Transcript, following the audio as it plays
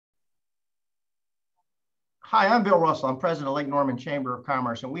Hi, I'm Bill Russell. I'm president of Lake Norman Chamber of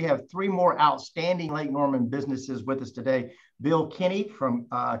Commerce, and we have three more outstanding Lake Norman businesses with us today. Bill Kenney from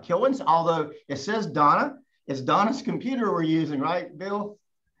Kilwin, although it says Donna. It's Donna's computer we're using, right, Bill?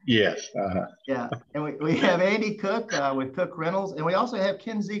 Yes. Yeah, and we have Andy Cooke with Cooke Rentals, and we also have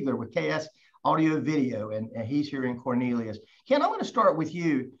Ken Zeigler with KS Audio Video, and he's here in Cornelius. Ken, I'm going to start with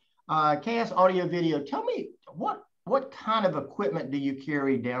you. KS Audio Video, tell me what kind of equipment do you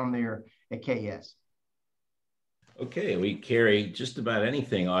carry down there at KS? Okay, we carry just about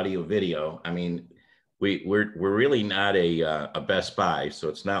anything audio video. I mean, we're really not a Best Buy, so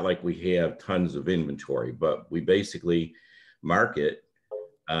it's not like we have tons of inventory, but we basically market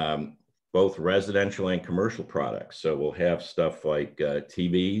both residential and commercial products. So we'll have stuff like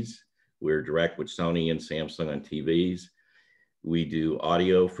TVs. We're direct with Sony and Samsung on TVs. We do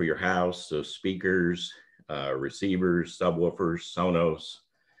audio for your house, so speakers, receivers, subwoofers, Sonos,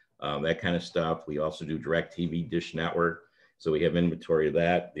 that kind of stuff. We also do direct TV dish network. So we have inventory of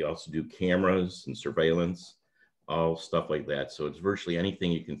that. We also do cameras and surveillance, all stuff like that. So it's virtually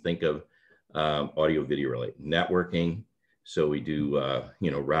anything you can think of audio video related. Networking. So we do,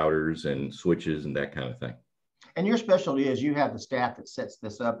 routers and switches and that kind of thing. And your specialty is you have the staff that sets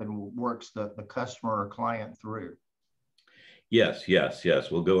this up and works the customer or client through. Yes.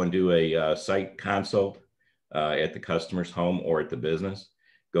 We'll go and do a site consult at the customer's home or at the business,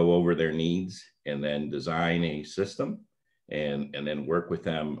 go over their needs, and then design a system and then work with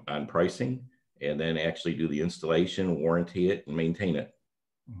them on pricing, and then actually do the installation, warranty it, and maintain it.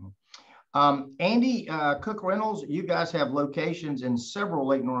 Mm-hmm. Andy, Cooke Rentals, you guys have locations in several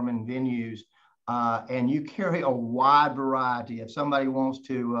Lake Norman venues, and you carry a wide variety. If somebody wants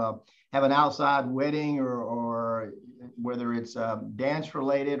to have an outside wedding or whether it's dance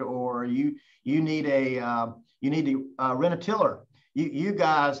related, or you need to rent a tiller, you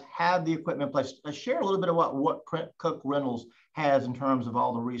guys have the equipment in place. Share a little bit about what Cooke Rentals has in terms of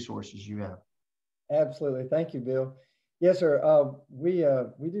all the resources you have. Absolutely. Thank you, Bill. Yes, sir. We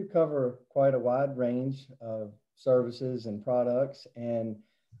do cover quite a wide range of services and products, and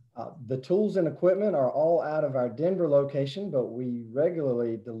the tools and equipment are all out of our Denver location, but we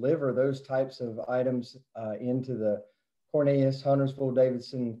regularly deliver those types of items into the Cornelius, Huntersville,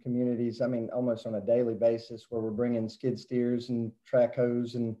 Davidson communities. I mean, almost on a daily basis, where we're bringing skid steers and track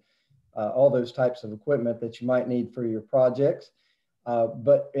hose and all those types of equipment that you might need for your projects.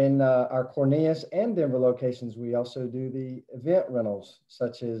 But in our Cornelius and Denver locations, we also do the event rentals,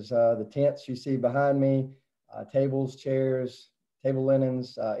 such as the tents you see behind me, tables, chairs, table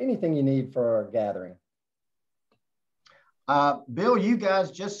linens, anything you need for a gathering. Bill, you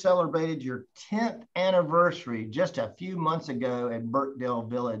guys just celebrated your 10th anniversary just a few months ago at Birkdale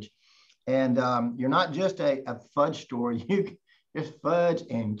Village. And you're not just a fudge store. There's fudge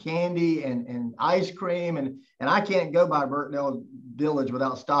and candy and ice cream. And I can't go by Birkdale Village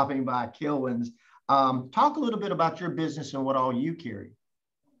without stopping by Kilwin's. Talk a little bit about your business and what all you carry.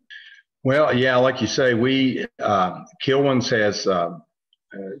 Well, yeah, like you say, Kilwin's has,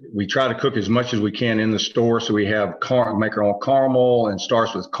 we try to cook as much as we can in the store. So we have make our own caramel, and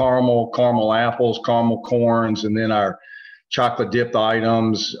starts with caramel apples, caramel corns, and then our chocolate dipped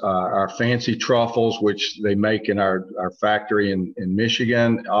items, our fancy truffles, which they make in our factory in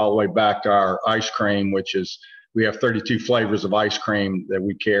Michigan, all the way back to our ice cream, which is, we have 32 flavors of ice cream that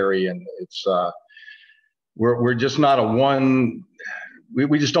we carry. And it's, we're just not a one,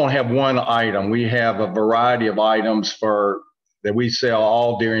 we just don't have one item. We have a variety of items that we sell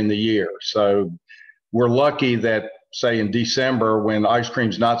all during the year. So we're lucky that, say, in December, when ice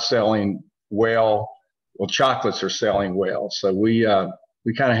cream's not selling well, chocolates are selling well. So we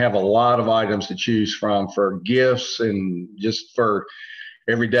kind of have a lot of items to choose from for gifts and just for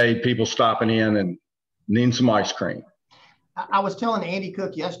everyday people stopping in and needing some ice cream. I was telling Andy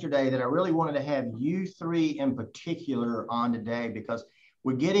Cooke yesterday that I really wanted to have you three in particular on today, because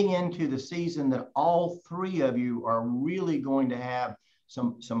we're getting into the season that all three of you are really going to have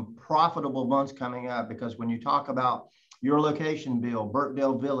some profitable months coming up, because when you talk about your location, Bill,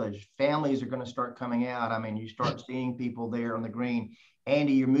 Birkdale Village, families are going to start coming out. I mean, you start seeing people there on the green.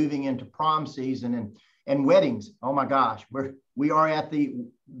 Andy, you're moving into prom season and weddings. Oh my gosh, we are at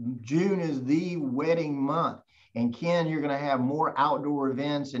June is the wedding month. And Ken, you're going to have more outdoor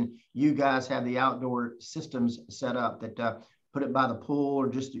events, and you guys have the outdoor systems set up that put it by the pool or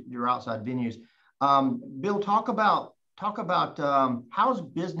just your outside venues. Bill, talk about how's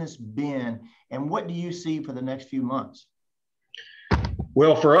business been, and what do you see for the next few months?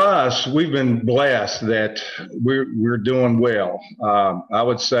 Well, for us, we've been blessed that we're doing well. I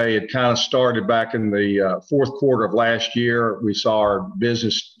would say it kind of started back in the fourth quarter of last year. We saw our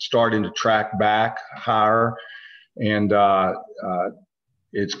business starting to track back higher, and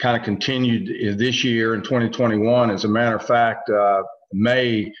it's kind of continued this year in 2021. As a matter of fact,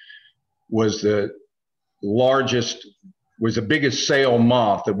 May was the biggest sale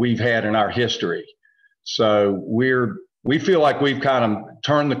month that we've had in our history. So we feel like we've kind of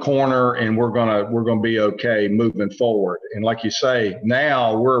turned the corner, and we're gonna be okay moving forward. And like you say,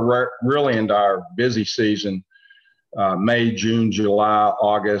 now we're really into our busy season, May, June, July,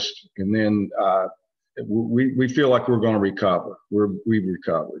 August, and then we feel like we're going to recover. We've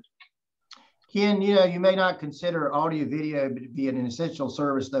recovered. Ken, you may not consider audio video to be an essential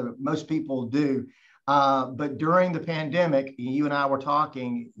service, though most people do. But during the pandemic, you and I were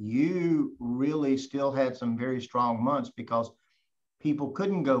talking, you really still had some very strong months because people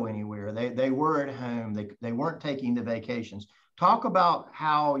couldn't go anywhere. They were at home. They weren't taking the vacations. Talk about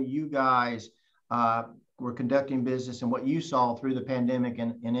how you guys were conducting business and what you saw through the pandemic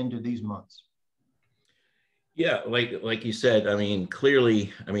and into these months. Yeah, like you said, I mean,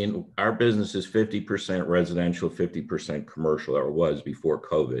 clearly, I mean, our business is 50% residential, 50% commercial, or was before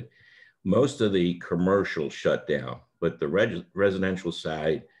COVID. Most of the commercial shut down, but the residential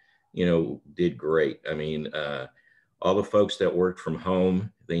side, did great. I mean, all the folks that worked from home,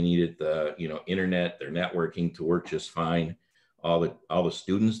 they needed the, internet, their networking to work just fine. All the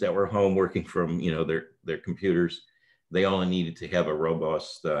students that were home working from, their computers, they only needed to have a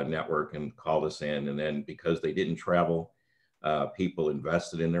robust network and call us in. And then because they didn't travel, people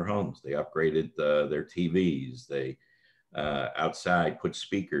invested in their homes. They upgraded their TVs. They outside put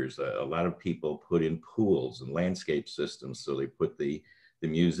speakers. A lot of people put in pools and landscape systems. So they put the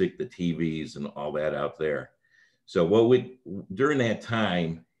music, the TVs, and all that out there. So during that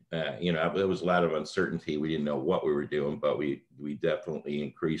time, there was a lot of uncertainty. We didn't know what we were doing, but we definitely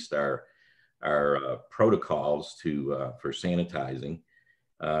increased our protocols for sanitizing.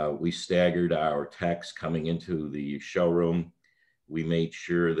 We staggered our techs coming into the showroom. We made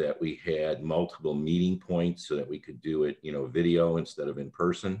sure that we had multiple meeting points so that we could do it, video instead of in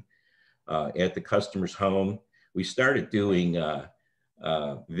person. At the customer's home, we started doing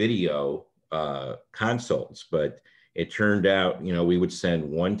video consults, but it turned out, we would send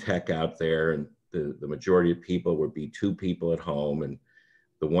one tech out there, and the majority of people would be two people at home, and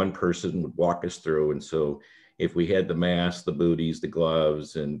the one person would walk us through. And so if we had the masks, the booties, the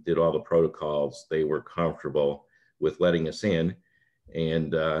gloves, and did all the protocols, they were comfortable with letting us in.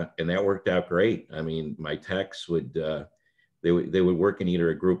 And that worked out great. I mean, my techs would work in either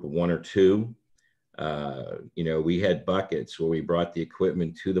a group of one or two. We had buckets where we brought the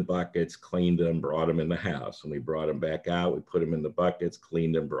equipment to the buckets, cleaned them, brought them in the house. When we brought them back out, we put them in the buckets,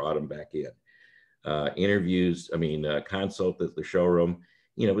 cleaned them, brought them back in. Consult at the showroom,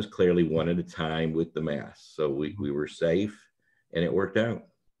 it was clearly one at a time with the mask. So we were safe, and it worked out.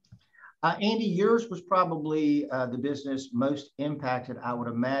 Andy, yours was probably the business most impacted, I would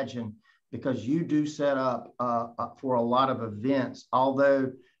imagine, because you do set up for a lot of events.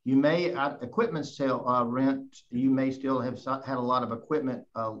 Although you may equipment sale rent, you may still have had a lot of equipment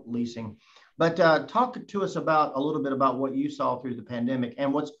leasing. But talk to us a little bit about what you saw through the pandemic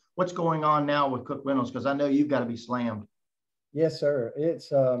and what's going on now with Cooke Rentals, because I know you've got to be slammed. Yes, sir. It's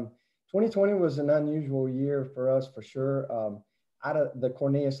 2020 was an unusual year for us for sure. Out of the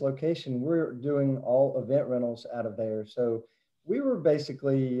Cornelius location, we're doing all event rentals out of there. So we were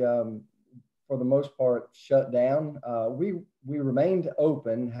basically, for the most part, shut down. We remained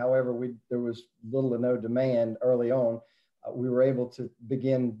open. However, there was little to no demand early on. We were able to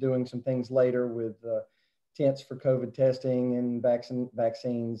begin doing some things later with tents for COVID testing and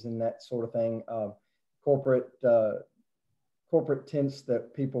vaccines and that sort of thing. Corporate tents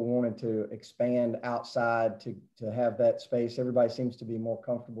that people wanted to expand outside to have that space. Everybody seems to be more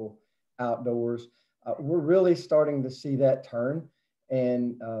comfortable outdoors. We're really starting to see that turn,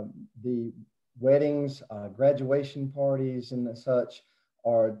 and the weddings, graduation parties and such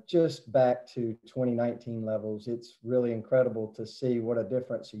are just back to 2019 levels. It's really incredible to see what a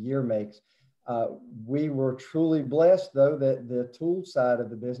difference a year makes. We were truly blessed, though, that the tool side of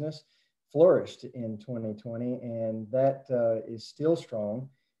the business flourished in 2020, and that is still strong.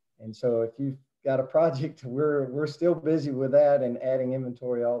 And so if you've got a project, we're still busy with that and adding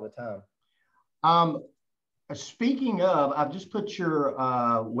inventory all the time. Speaking of, I've just put your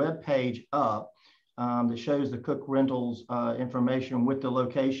webpage up that shows the Cooke Rentals information with the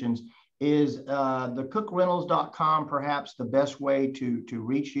locations. Is the cookerentals.com perhaps the best way to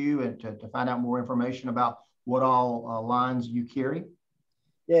reach you and to find out more information about what all lines you carry?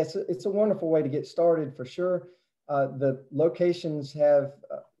 Yeah, it's a wonderful way to get started for sure. The locations have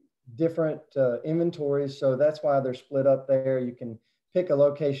different inventories, so that's why they're split up there. You can pick a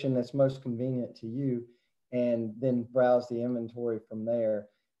location that's most convenient to you and then browse the inventory from there.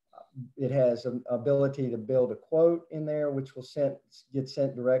 It has an ability to build a quote in there, which will get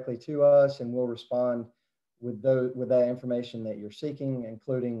sent directly to us, and we'll respond with that information that you're seeking,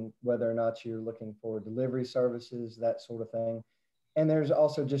 including whether or not you're looking for delivery services, that sort of thing. And there's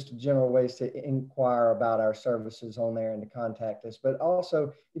also just general ways to inquire about our services on there and to contact us. But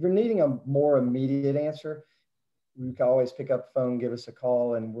also, if you're needing a more immediate answer, you can always pick up the phone, give us a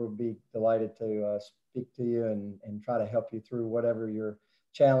call, and we'll be delighted to speak to you and try to help you through whatever your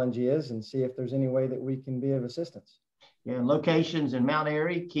challenge is and see if there's any way that we can be of assistance. Yeah, and locations in Mount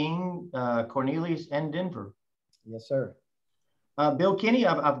Airy, King, Cornelius, and Denver. Yes, sir. Bill Kenney,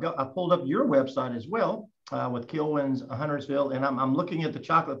 I pulled up your website as well with Kilwin's Huntersville, and I'm looking at the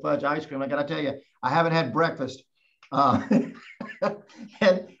chocolate fudge ice cream. I got to tell you, I haven't had breakfast, and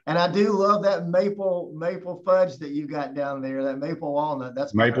I do love that maple fudge that you got down there. That maple walnut.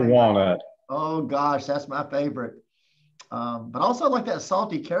 That's maple walnut. Oh gosh, that's my favorite. But also like that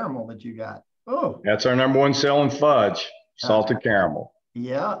salty caramel that you got. Oh, that's our number one selling fudge, salted caramel.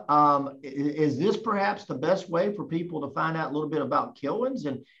 Yeah. Is this perhaps the best way for people to find out a little bit about Kilwin's?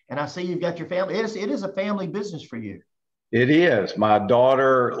 And I see you've got your family. It is a family business for you. It is. My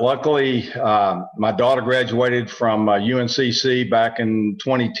daughter, luckily, my daughter graduated from UNCC back in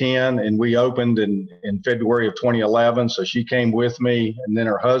 2010, and we opened in February of 2011. So she came with me, and then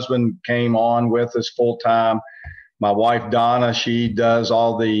her husband came on with us full time. My wife, Donna, she does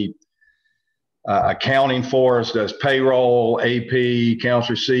all the accounting for us, does payroll, AP,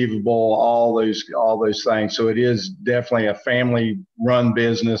 accounts receivable, all those things. So it is definitely a family-run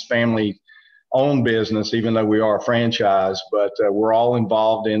business, family-owned business, even though we are a franchise. But we're all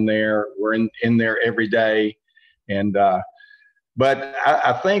involved in there. We're in there every day, and but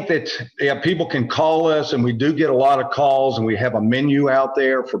I think that people can call us, and we do get a lot of calls, and we have a menu out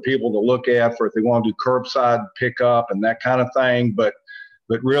there for people to look at for if they want to do curbside pickup and that kind of thing. But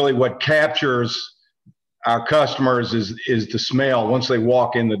really what captures our customers is the smell. Once they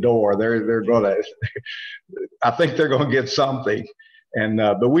walk in the door, they're going to, I think they're going to get something. And,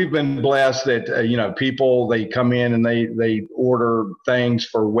 but we've been blessed that, people, they come in and they order things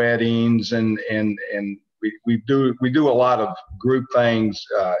for weddings and we do a lot of group things,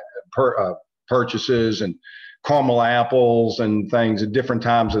 purchases and caramel apples and things at different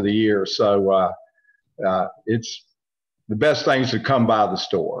times of the year. So it's the best things to come by the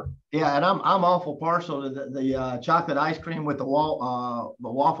store. Yeah, and I'm awful partial to the chocolate ice cream with the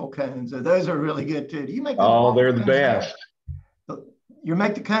waffle cones. Those are really good too. Do you make? Oh, they're the best. You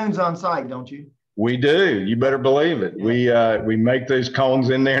make the cones on site, don't you? We do. You better believe it. Yeah. We make those cones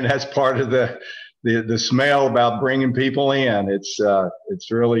in there, and that's part of the smell about bringing people in.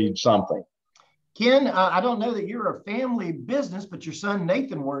 It's really something. Ken, I don't know that you're a family business, but your son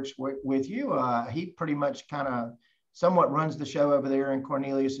Nathan works with you. He pretty much kind of somewhat runs the show over there in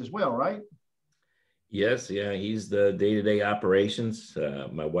Cornelius as well, right? Yes, yeah, he's the day-to-day operations.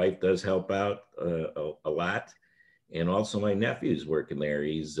 My wife does help out a lot, and also my nephew's working there.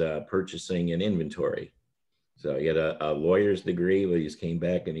 He's purchasing and inventory. So he had a lawyer's degree, but he's came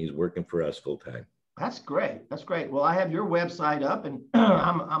back and he's working for us full time. That's great. That's great. Well, I have your website up, and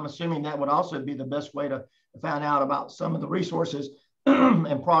I'm assuming that would also be the best way to find out about some of the resources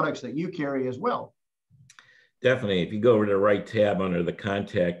and products that you carry as well. Definitely. If you go over to the right tab under the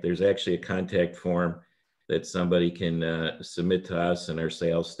contact, there's actually a contact form that somebody can submit to us, and our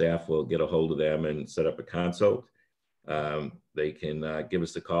sales staff will get a hold of them and set up a consult. They can give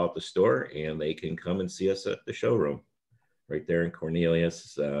us a call at the store, and they can come and see us at the showroom right there in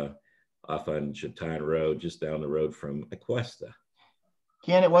Cornelius, off on Chaton Road, just down the road from Aquesta.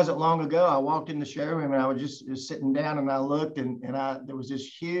 Ken, it wasn't long ago. I walked in the showroom and I was just sitting down, and I looked and there was this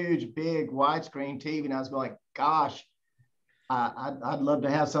huge, big widescreen TV, and I was going, gosh, I'd love to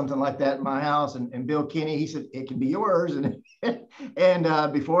have something like that in my house. And Bill Kenney, he said, it can be yours.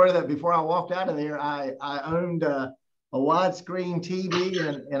 And before I walked out of there, I owned a widescreen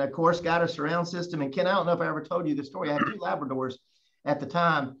TV and of course got a surround system. And Ken, I don't know if I ever told you the story. I had 2 Labradors at the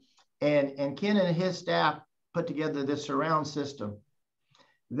time, and Ken and his staff put together this surround system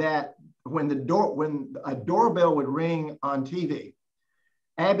that when a doorbell would ring on TV,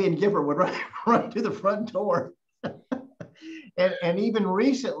 Abby and Gifford would run to the front door. and even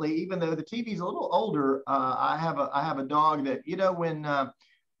recently, even though the TV's a little older, I have a dog that, when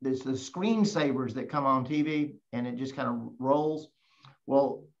there's the screensavers that come on TV and it just kind of rolls.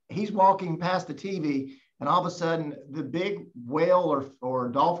 Well, he's walking past the TV and all of a sudden the big whale or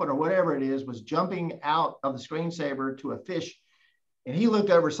dolphin or whatever it is was jumping out of the screensaver to a fish. And he looked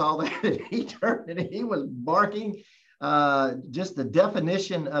over, saw that, and he turned and he was barking. Just the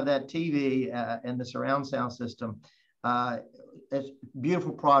definition of that TV and the surround sound system. It's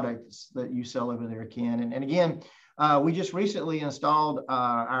beautiful products that you sell over there, Ken. And again, we just recently installed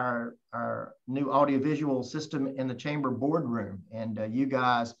our new audiovisual system in the chamber boardroom, and you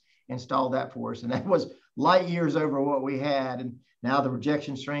guys installed that for us. And that was light years over what we had. And now the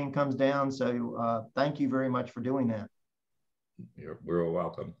projection stream comes down. So thank you very much for doing that. We're all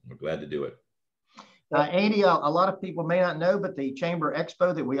welcome. We're glad to do it. Andy, a lot of people may not know, but the Chamber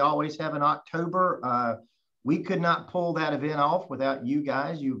Expo that we always have in October, we could not pull that event off without you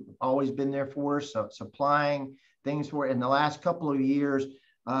guys. You've always been there for us, supplying things for in the last couple of years,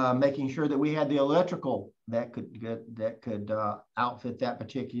 making sure that we had the electrical that could outfit that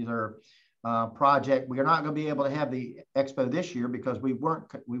particular project. We are not going to be able to have the expo this year because we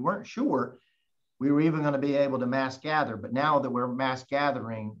weren't sure we were even going to be able to mass gather. But now that we're mass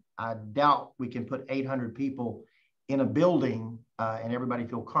gathering, I doubt we can put 800 people in a building and everybody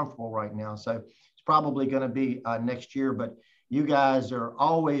feel comfortable right now. So it's probably going to be next year. But you guys are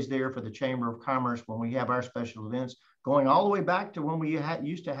always there for the Chamber of Commerce when we have our special events, going all the way back to when we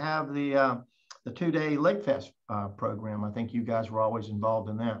used to have the 2-day Lake Fest program. I think you guys were always involved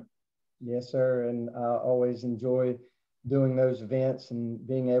in that. Yes, sir. And I always enjoy doing those events and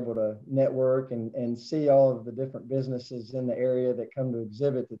being able to network and see all of the different businesses in the area that come to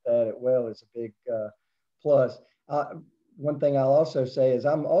exhibit at that is a big plus. One thing I'll also say is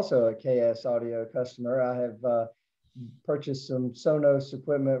I'm also a KS Audio customer. I have purchased some Sonos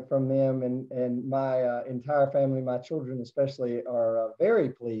equipment from them, and my entire family, my children especially, are very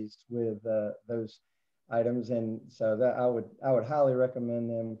pleased with those items. And so that I would highly recommend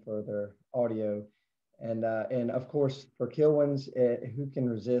them for their audio. And of course, for Kilwin's, who can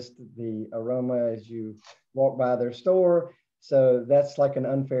resist the aroma as you walk by their store? So that's like an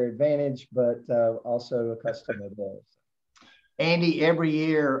unfair advantage, but also a customer does. Andy, every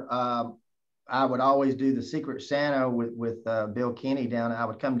year, I would always do the Secret Santa with Bill Kenney down. I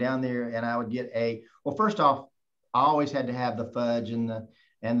would come down there and I would get well, first off, I always had to have the fudge and the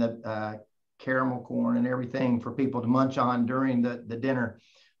caramel corn and everything for people to munch on during the dinner.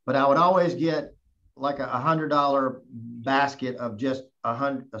 But I would always get like a $100 basket of just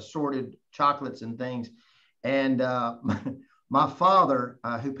assorted chocolates and things. And my father,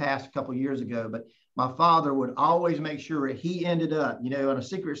 who passed a couple of years ago, but my father would always make sure he ended up, on a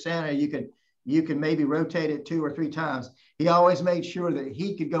Secret Santa, you can maybe rotate it 2 or 3 times. He always made sure that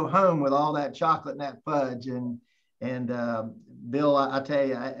he could go home with all that chocolate and that fudge. And Bill, I tell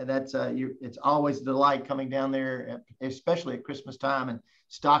you, it's always a delight coming down there, especially at Christmas time, and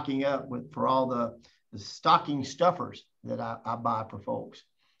stocking up for all the stocking stuffers that I buy for folks.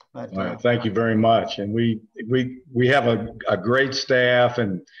 But thank you very much. And we have a great staff,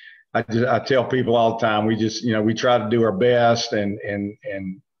 and I tell people all the time, we just, we try to do our best, and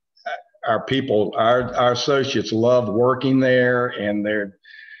our people, our associates love working there, and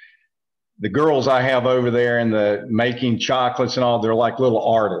the girls I have over there in the making chocolates and all, they're like little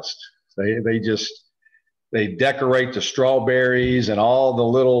artists. They decorate the strawberries and all the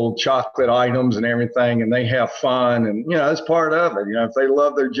little chocolate items and everything, and they have fun. And, it's part of it. If they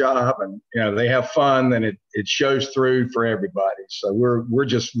love their job and, they have fun, then it shows through for everybody. So we're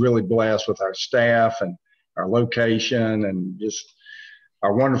just really blessed with our staff and our location and just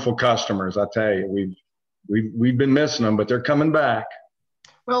our wonderful customers. I tell you, we've been missing them, but they're coming back.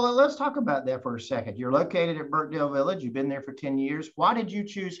 Well, let's talk about that for a second. You're located at Birkdale Village. You've been there for 10 years. Why did you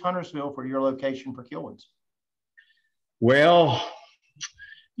choose Huntersville for your location for Kilwin's? Well,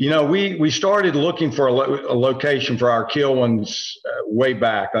 we started looking for a location for our Kilwin's way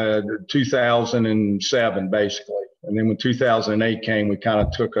back, 2007, basically. And then when 2008 came, we kind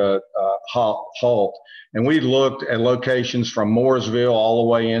of took a halt. And we looked at locations from Mooresville all the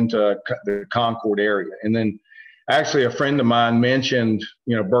way into the Concord area. And then actually a friend of mine mentioned,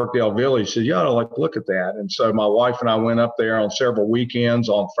 Birkdale Village. He said, you ought to look at that. And so my wife and I went up there on several weekends,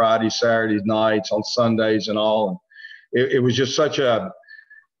 on Fridays, Saturdays, nights, on Sundays and all. And it was just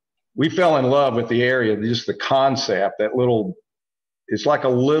we fell in love with the area, just the concept, it's like a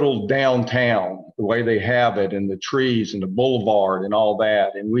little downtown, the way they have it, and the trees and the boulevard and all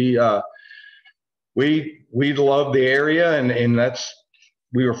that. And we love the area, and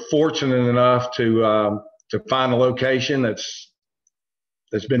we were fortunate enough to find a location that's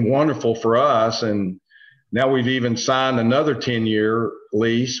been wonderful for us. And now we've even signed another 10-year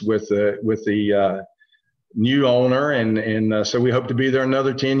lease with the new owner, and so we hope to be there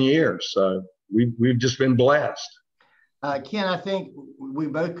another 10 years. So we've just been blessed. Ken, I think we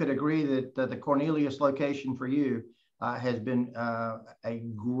both could agree that the Cornelius location for you has been a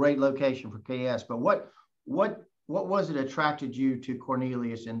great location for KS. But what was it attracted you to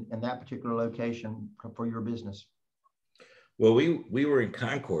Cornelius in that particular location for your business? Well, we were in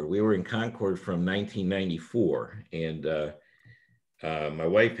Concord. We were in Concord from 1994, and my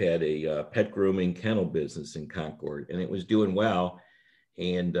wife had a pet grooming kennel business in Concord, and it was doing well.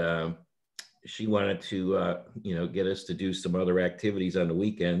 And she wanted to, get us to do some other activities on the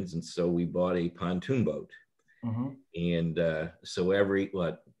weekends, and so we bought a pontoon boat. Mm-hmm. And so every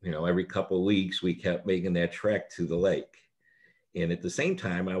couple of weeks, we kept making that trek to the lake. And at the same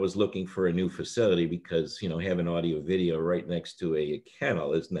time, I was looking for a new facility because, having audio video right next to a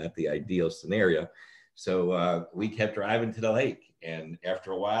kennel is not the ideal scenario. So we kept driving to the lake. And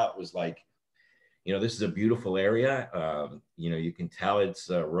after a while, it was like, this is a beautiful area. You can tell it's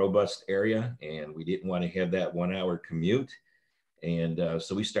a robust area, and we didn't want to have that 1 hour commute. And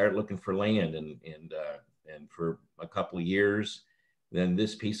so we started looking for land, and for a couple of years, then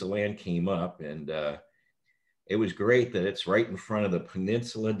this piece of land came up, and it was great that it's right in front of the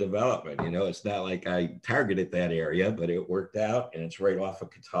Peninsula development. It's not like I targeted that area, but it worked out, and it's right off of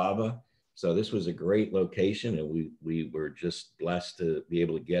Catawba. So this was a great location, and we were just blessed to be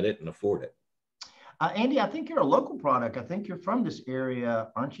able to get it and afford it. Andy, I think you're a local product. I think you're from this area,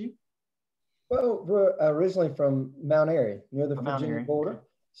 aren't you? Well, we're originally from Mount Airy, near the Virginia border. Okay.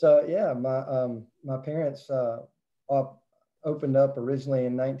 So yeah, my parents opened up originally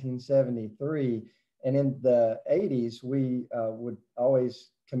in 1973, and in the 80s we would always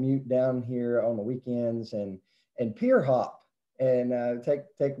commute down here on the weekends and pier hop and take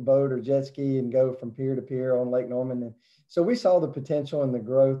a boat or jet ski and go from pier to pier on Lake Norman. And so we saw the potential and the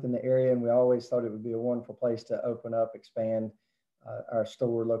growth in the area, and we always thought it would be a wonderful place to open up, expand our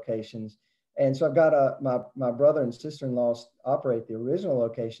store locations. And so I've got my brother and sister-in-law operate the original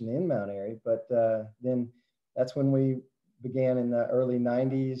location in Mount Airy, but then that's when we began in the early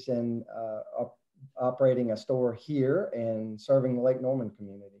 90s and operating a store here and serving the Lake Norman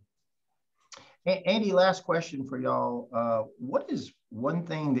community. Andy, last question for y'all. What is one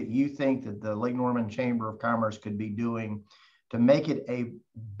thing that you think that the Lake Norman Chamber of Commerce could be doing to make it a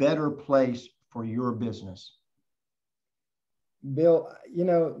better place for your business? Bill,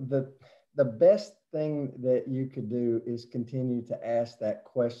 the best thing that you could do is continue to ask that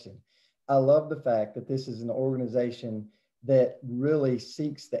question. I love the fact that this is an organization that really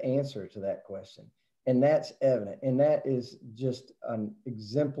seeks the answer to that question. And that's evident. And that is just an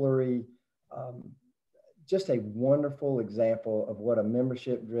exemplary, just a wonderful example of what a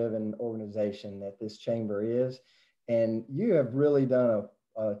membership-driven organization that this chamber is. And you have really done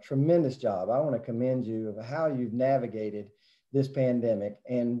a tremendous job. I want to commend you of how you've navigated this pandemic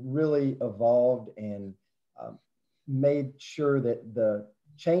and really evolved and made sure that the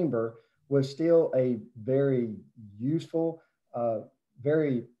chamber was still a very useful,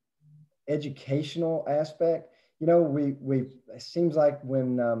 very educational aspect. It seems like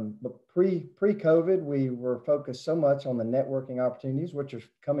when pre-COVID, we were focused so much on the networking opportunities, which are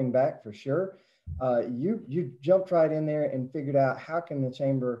coming back for sure. You jumped right in there and figured out how can the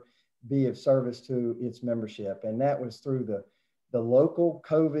chamber be of service to its membership. And that was through the local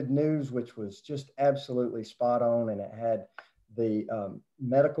COVID news, which was just absolutely spot on. And it had the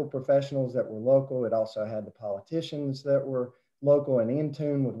medical professionals that were local. It also had the politicians that were local and in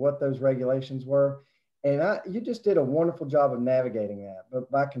tune with what those regulations were. And you just did a wonderful job of navigating that. But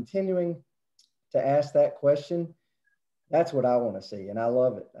by continuing to ask that question, that's what I want to see. And I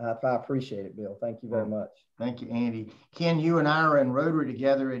love it. I appreciate it, Bill. Thank you very much. Thank you, Andy. Ken, you and I are in Rotary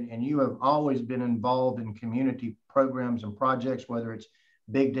together, and you have always been involved in community programs and projects, whether it's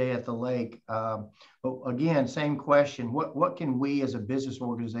Big Day at the Lake. But again, same question. What can we as a business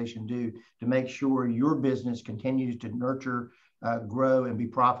organization do to make sure your business continues to nurture, grow, and be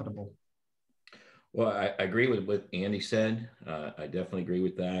profitable? Well, I agree with what Andy said. I definitely agree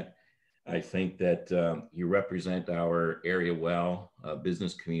with that. I think that you represent our area well,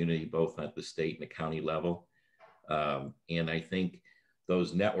 business community, both at the state and the county level. And I think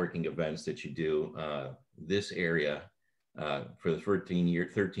those networking events that you do, this area, for the 13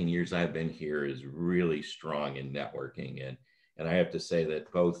 years I've been here, is really strong in networking. And I have to say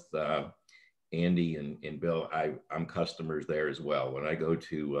that both Andy and Bill, I'm customers there as well. When I go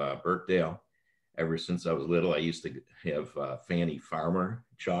to Birkdale, ever since I was little, I used to have Fannie Farmer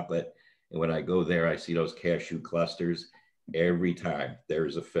chocolate. And when I go there, I see those cashew clusters. Every time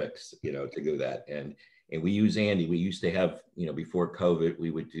there's a fix, to do that. And we use Andy. We used to have, before COVID,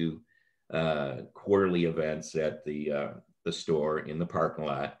 we would do quarterly events at the store in the parking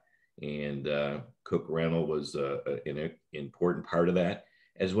lot. And Cooke Rental was an important part of that,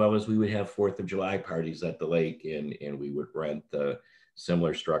 as well as we would have 4th of July parties at the lake, and we would rent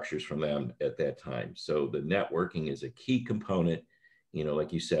similar structures from them at that time. So the networking is a key component. You know,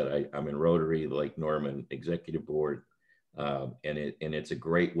 like you said, I'm in Rotary, the Lake Norman Executive Board, and it's a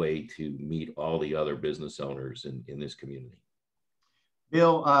great way to meet all the other business owners in this community.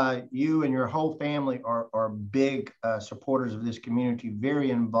 Bill, you and your whole family are big supporters of this community,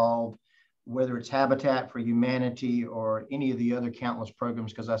 very involved, whether it's Habitat for Humanity or any of the other countless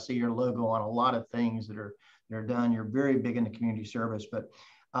programs, because I see your logo on a lot of things that are done. You're very big into community service. But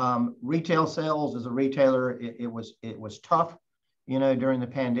retail sales, as a retailer, it was tough, you know, during the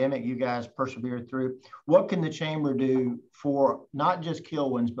pandemic. You guys persevered through. What can the Chamber do for not just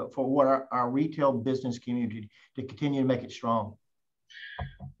Kilwins, but for what our retail business community to continue to make it strong?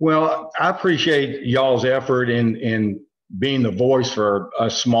 Well, I appreciate y'all's effort in being the voice for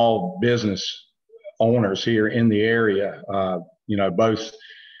us small business owners here in the area. You know, both,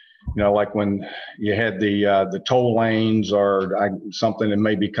 you know, like when you had the toll lanes or something that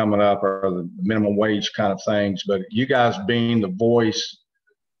may be coming up, or the minimum wage kind of things, but you guys being the voice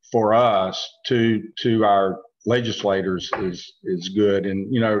for us to our legislators is good.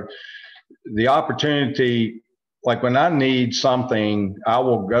 And, you know, the opportunity, like when I need something, I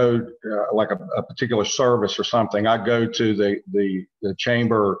will go like a particular service or something. I go to the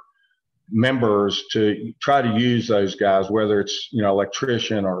chamber members to try to use those guys, whether it's, you know,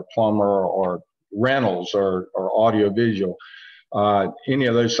 electrician or plumber or rentals or audio visual, any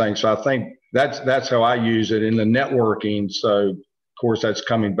of those things. So I think that's how I use it in the networking. So of course that's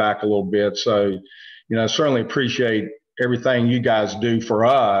coming back a little bit. So, you know, I certainly appreciate everything you guys do for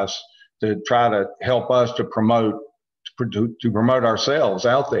us to try to help us to promote ourselves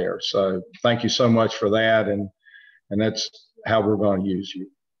out there. So thank you so much for that. And that's how we're going to use you.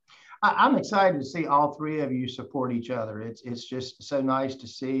 I'm excited to see all three of you support each other. It's just so nice to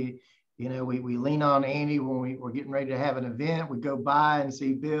see. You know, we lean on Andy when we're getting ready to have an event. We go by and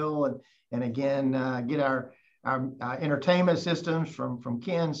see Bill and again, get our entertainment systems from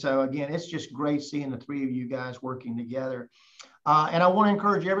Ken. So again, it's just great seeing the three of you guys working together. And I want to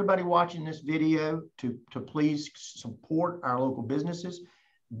encourage everybody watching this video to please support our local businesses.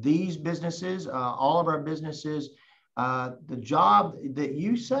 These businesses, all of our businesses, the job that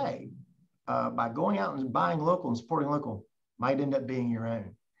you save by going out and buying local and supporting local might end up being your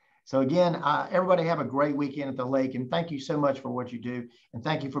own. So again, everybody have a great weekend at the lake, and thank you so much for what you do, and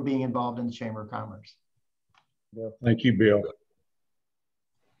thank you for being involved in the Chamber of Commerce. Thank you, Bill.